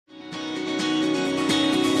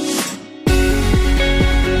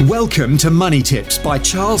Welcome to Money Tips by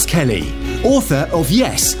Charles Kelly, author of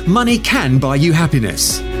Yes, Money Can Buy You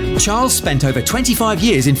Happiness. Charles spent over 25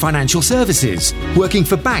 years in financial services, working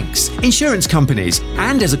for banks, insurance companies,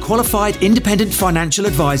 and as a qualified independent financial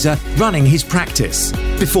advisor running his practice,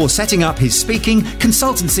 before setting up his speaking,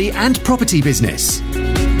 consultancy, and property business.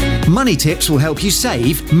 Money Tips will help you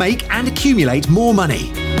save, make, and accumulate more money,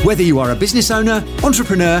 whether you are a business owner,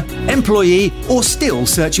 entrepreneur, employee, or still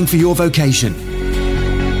searching for your vocation.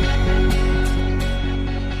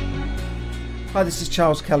 Hi, this is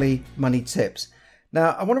Charles Kelly, Money Tips.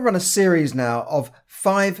 Now, I want to run a series now of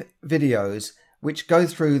 5 videos which go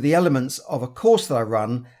through the elements of a course that I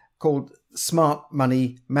run called Smart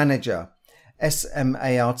Money Manager,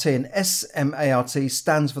 SMART. And SMART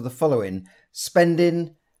stands for the following: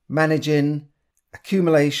 spending, managing,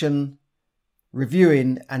 accumulation,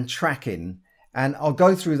 reviewing, and tracking. And I'll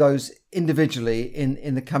go through those individually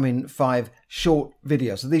in the coming 5 short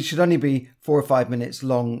videos. So these should only be 4 or 5 minutes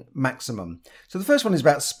long maximum. So the first one is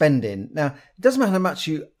about spending. Now, it doesn't matter how much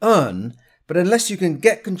you earn, but unless you can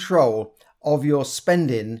get control of your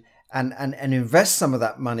spending and invest some of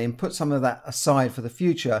that money and put some of that aside for the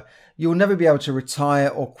future, you'll never be able to retire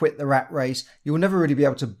or quit the rat race. You'll never really be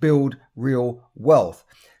able to build real wealth.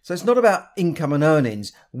 So it's not about income and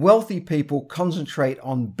earnings. Wealthy people concentrate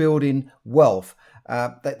on building wealth.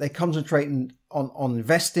 They concentrate on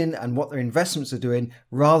investing and what their investments are doing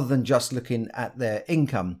rather than just looking at their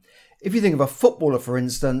income. If you think of a footballer, for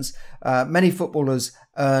instance, many footballers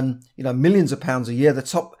earn millions of pounds a year. The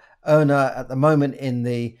top earner at the moment in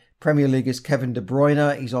the Premier League is Kevin De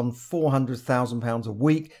Bruyne. He's on £400,000 a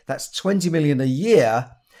week. That's 20 million a year.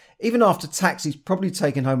 Even after tax, he's probably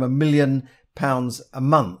taking home £1 million a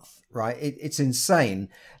month, right? It's insane.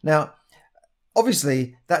 Now,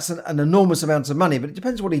 obviously, that's an enormous amount of money, but it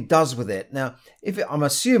depends what he does with it. Now, I'm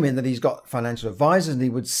assuming that he's got financial advisors and he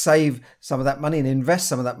would save some of that money and invest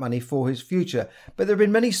some of that money for his future. But there have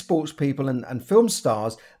been many sports people and film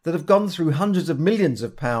stars that have gone through hundreds of millions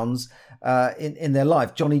of pounds in their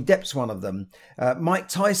life. Johnny Depp's one of them. Mike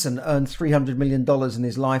Tyson earned $300 million in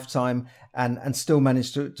his lifetime and still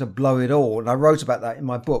managed to blow it all. And I wrote about that in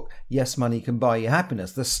my book, Yes, Money Can Buy You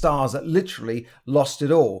Happiness, the stars that literally lost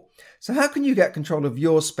it all. So how can you get control of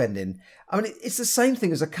your spending? I mean, it's the same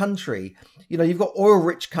thing as a country. You've got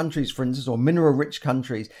oil-rich countries, for instance, or mineral-rich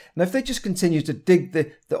countries. And if they just continue to dig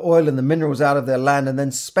the oil and the minerals out of their land and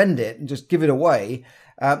then spend it and just give it away,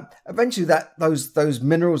 eventually those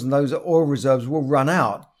minerals and those oil reserves will run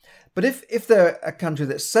out. But if they're a country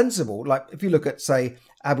that's sensible, like if you look at, say,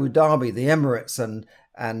 Abu Dhabi, the Emirates, and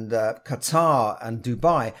Qatar and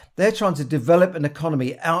Dubai, they're trying to develop an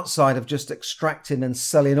economy outside of just extracting and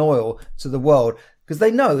selling oil to the world, because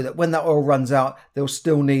they know that when that oil runs out, they'll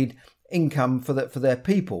still need income for their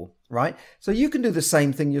people, right? So you can do the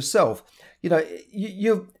same thing yourself. I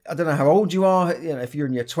don't know how old you are, if you're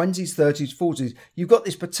in your 20s, 30s, 40s, you've got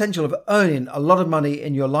this potential of earning a lot of money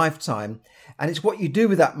in your lifetime. And it's what you do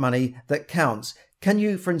with that money that counts. Can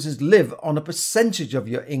you, for instance, live on a percentage of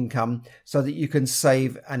your income so that you can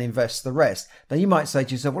save and invest the rest? Now, you might say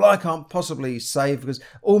to yourself, well, I can't possibly save because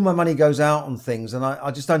all my money goes out on things and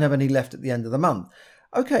I just don't have any left at the end of the month.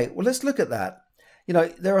 Okay, well, let's look at that.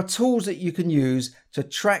 There are tools that you can use to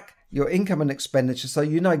track your income and expenditure so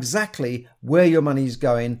you know exactly where your money is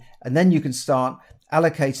going, and then you can start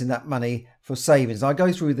allocating that money for savings. I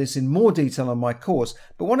go through this in more detail on my course,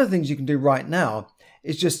 but one of the things you can do right now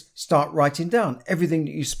is just start writing down everything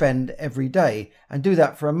that you spend every day and do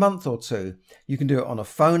that for a month or 2. You can do it on a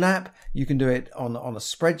phone app, you can do it on a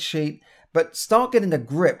spreadsheet, but start getting a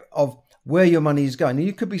grip of where your money is going. And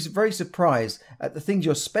you could be very surprised at the things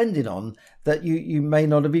you're spending on that you may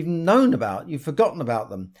not have even known about. You've forgotten about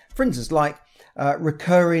them. For instance, like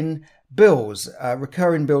recurring bills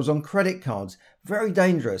on credit cards. Very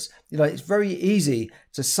dangerous. It's very easy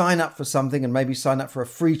to sign up for something and maybe sign up for a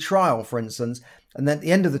free trial, for instance. And then at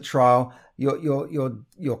the end of the trial,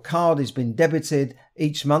 your card has been debited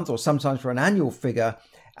each month or sometimes for an annual figure,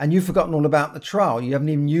 and you've forgotten all about the trial. You haven't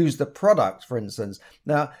even used the product, for instance.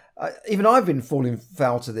 Now, even I've been falling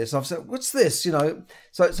foul to this. I've said, what's this? So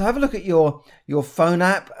have a look at your phone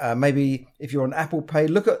app. Maybe if you're on Apple Pay,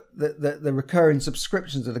 look at the recurring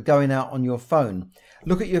subscriptions that are going out on your phone.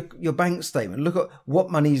 Look at your bank statement. Look at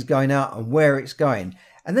what money is going out and where it's going.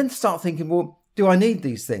 And then start thinking, well, do I need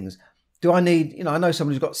these things? Do I need, I know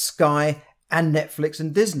somebody who's got Sky and Netflix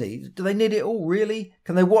and Disney. Do they need it all, really?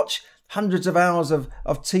 Can they watch hundreds of hours of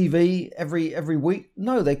TV every week?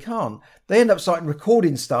 No, they can't. They end up starting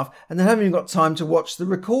recording stuff and they haven't even got time to watch the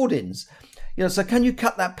recordings. So can you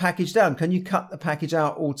cut that package down? Can you cut the package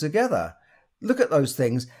out altogether? look at those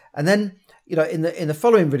things. And then, in the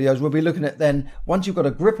following videos, we'll be looking at then, once you've got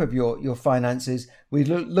a grip of your finances, we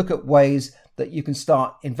look at ways that you can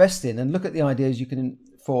start investing and look at the ideas you can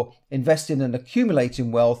for investing and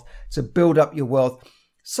accumulating wealth to build up your wealth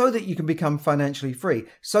so that you can become financially free,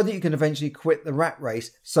 so that you can eventually quit the rat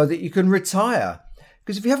race, so that you can retire.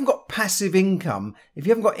 Because if you haven't got passive income, if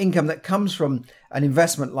you haven't got income that comes from an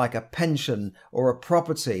investment like a pension or a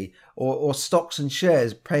property or stocks and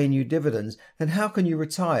shares paying you dividends, then how can you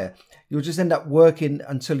retire? You'll just end up working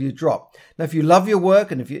until you drop. Now, if you love your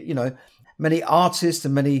work, and if many artists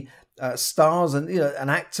and many stars and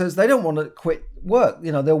actors, they don't want to quit work.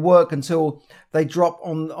 They'll work until they drop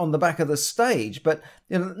on the back of the stage. But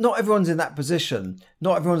not everyone's in that position.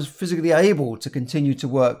 Not everyone's physically able to continue to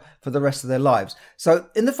work for the rest of their lives. So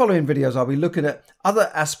in the following videos, I'll be looking at other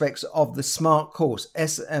aspects of the SMART course,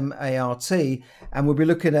 SMART, and we'll be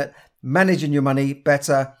looking at managing your money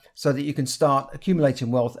better so that you can start accumulating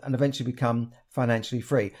wealth and eventually become financially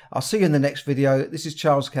free. I'll see you in the next video. This is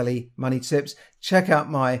Charles Kelly, Money Tips. Check out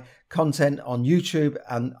my content on YouTube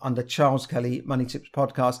and under Charles Kelly Money Tips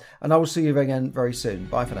Podcast, and I will see you again very soon.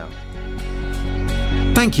 Bye for now.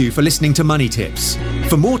 Thank you for listening to Money Tips.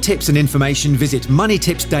 For more tips and information, visit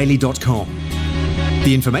moneytipsdaily.com.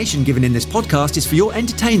 The information given in this podcast is for your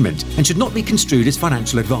entertainment and should not be construed as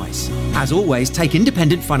financial advice. As always, take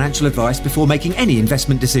independent financial advice before making any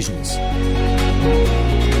investment decisions.